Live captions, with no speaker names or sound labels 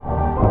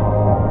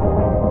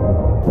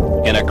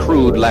in a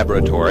crude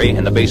laboratory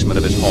in the basement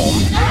of his home.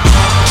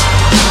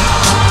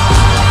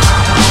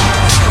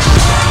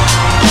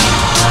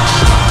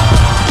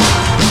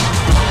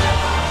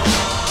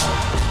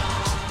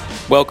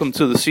 Welcome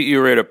to the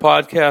CEO Raider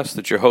podcast.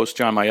 It's your host,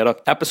 John Mayetta.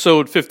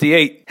 Episode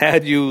 58.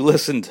 Had you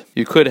listened,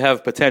 you could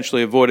have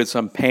potentially avoided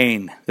some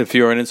pain if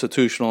you're an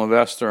institutional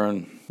investor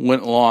and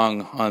went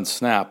long on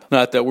Snap.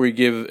 Not that we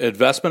give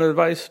investment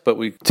advice, but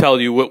we tell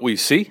you what we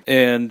see.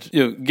 And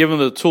given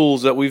the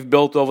tools that we've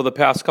built over the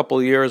past couple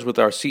of years with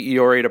our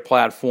CEO Raider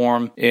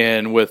platform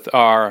and with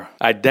our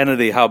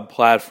Identity Hub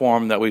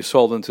platform that we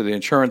sold into the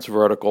insurance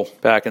vertical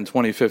back in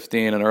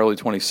 2015 and early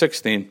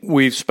 2016,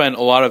 we've spent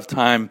a lot of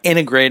time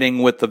integrating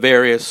with the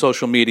various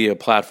social media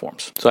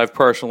platforms. So I've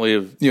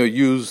personally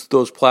used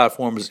those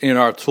platforms in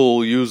our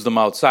tool, used them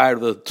outside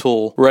of the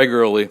tool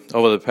regularly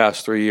over the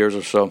past 3 years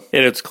or so.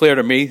 And it's clear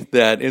to me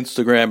that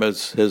Instagram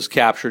has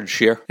captured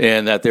share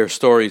and that their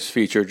stories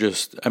feature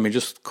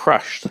just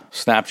crushed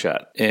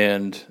Snapchat.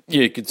 And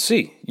you could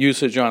see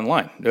usage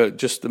online.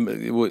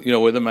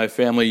 Within my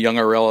family,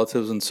 younger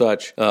relatives and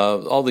such,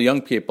 all the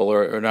young people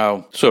are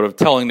now sort of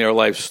telling their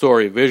life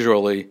story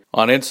visually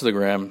on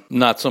Instagram,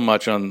 not so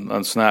much on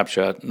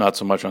Snapchat, not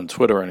so much on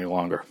Twitter any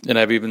longer. And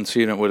I've even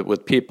seen it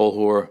with people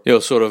who are,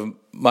 sort of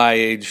my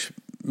age,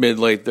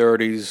 mid-late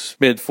 30s,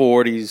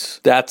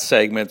 mid-40s, that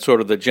segment, sort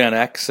of the Gen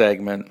X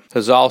segment,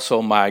 has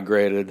also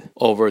migrated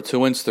over to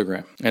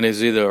Instagram and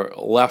is either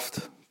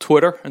left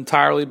Twitter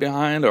entirely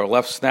behind or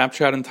left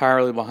Snapchat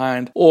entirely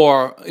behind,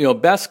 or,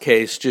 best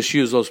case, just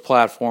use those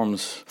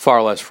platforms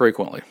far less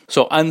frequently.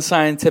 So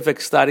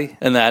unscientific study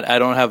in that I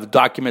don't have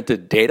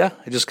documented data.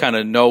 I just kind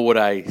of know what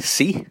I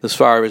see as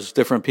far as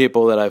different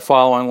people that I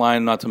follow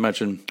online, not to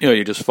mention,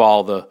 you just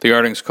follow the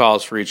earnings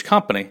calls for each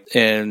company.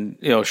 And,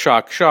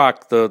 shock,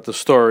 the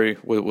story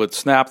with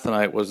Snap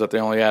tonight was that they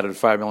only added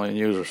 5 million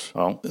users.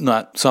 So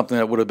not something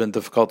that would have been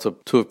difficult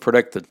to have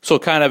predicted. So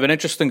kind of an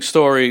interesting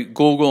story.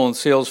 Google and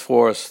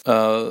Salesforce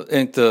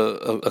inked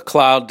a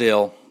cloud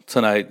deal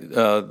tonight.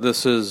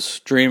 This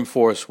is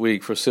Dreamforce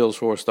week for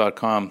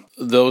Salesforce.com.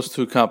 Those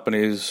two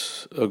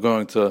companies are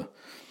going to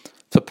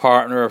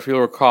partner. If you'll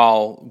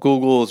recall,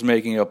 Google is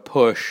making a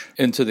push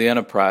into the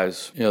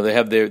enterprise. They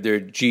have their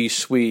G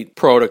Suite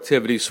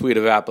productivity suite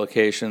of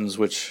applications,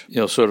 which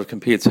sort of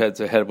competes head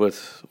to head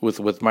with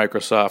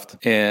Microsoft.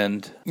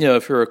 And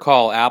if you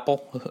recall,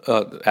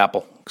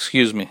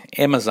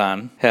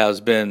 Amazon has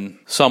been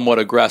somewhat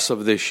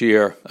aggressive this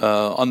year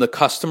on the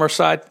customer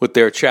side with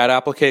their chat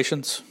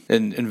applications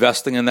and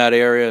investing in that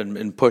area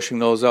and pushing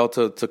those out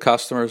to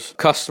customers.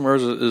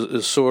 Customers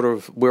is sort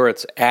of where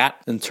it's at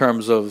in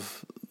terms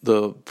of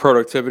the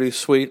productivity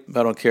suite.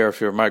 I don't care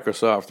if you're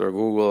Microsoft or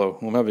Google or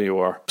whomever you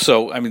are.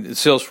 So,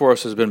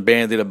 Salesforce has been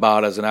bandied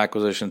about as an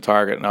acquisition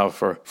target now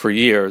for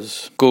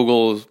years.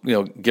 Google,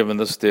 given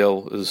this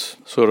deal, is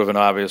sort of an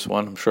obvious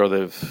one. I'm sure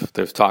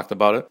they've talked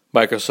about it.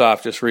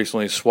 Microsoft just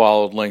recently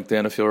swallowed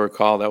LinkedIn. If you'll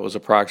recall, that was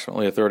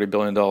approximately a $30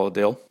 billion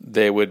deal.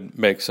 They would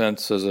make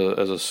sense as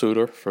a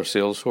suitor for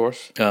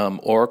Salesforce.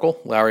 Oracle,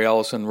 Larry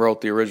Ellison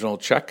wrote the original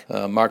check.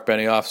 Mark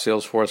Benioff,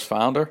 Salesforce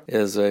founder,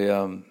 is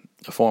a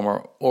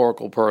former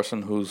Oracle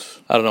person who's,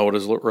 I don't know what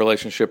his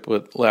relationship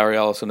with Larry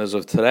Ellison is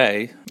of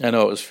today. I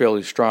know it was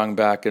fairly strong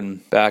back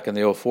in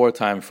the 04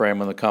 time frame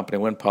when the company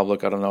went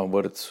public. I don't know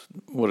what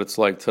it's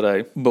like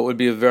today, but would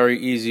be a very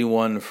easy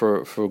one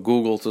for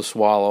Google to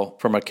swallow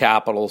from a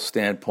capital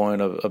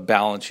standpoint, a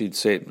balance sheet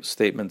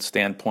statement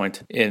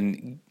standpoint,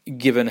 and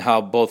given how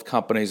both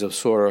companies have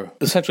sort of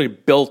essentially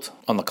built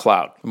on the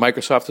cloud.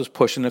 Microsoft is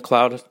pushing the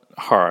cloud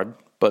hard,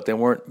 but they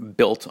weren't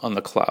built on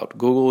the cloud.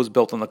 Google was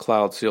built on the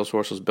cloud.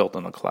 Salesforce was built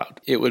on the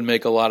cloud. It would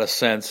make a lot of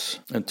sense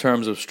in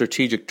terms of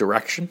strategic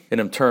direction and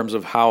in terms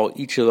of how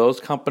each of those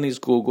companies,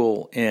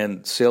 Google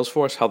and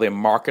Salesforce, how they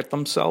market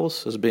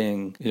themselves as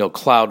being,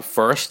 cloud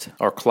first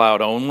or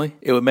cloud only.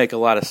 It would make a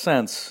lot of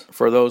sense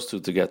for those two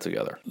to get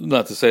together.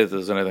 Not to say that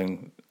there's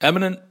anything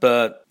eminent,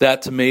 but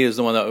that to me is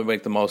the one that would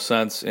make the most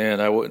sense,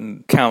 and I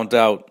wouldn't count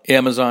out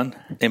Amazon.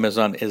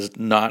 Amazon is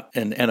not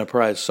an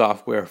enterprise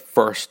software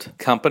first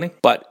company,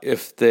 but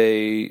if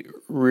they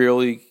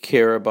really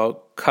care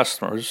about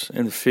customers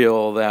and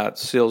feel that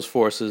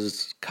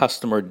Salesforce's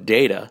customer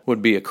data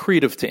would be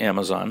accretive to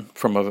Amazon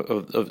from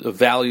a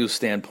value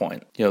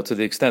standpoint, to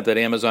the extent that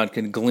Amazon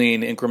can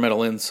glean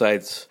incremental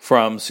insights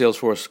from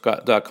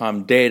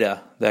Salesforce.com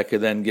data that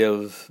could then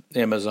give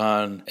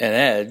Amazon an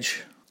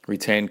edge,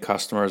 retain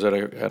customers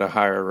at a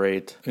higher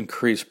rate,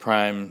 increase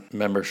Prime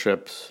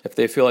memberships. If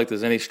they feel like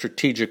there's any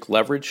strategic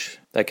leverage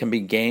that can be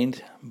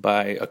gained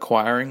by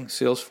acquiring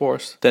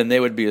Salesforce, then they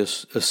would be a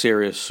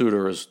serious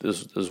suitor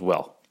as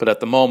well. But at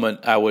the moment,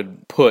 I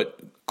would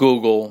put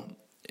Google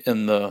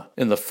in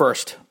the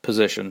first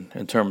position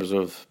in terms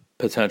of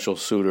potential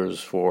suitors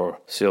for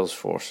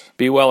Salesforce.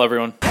 Be well,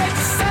 everyone.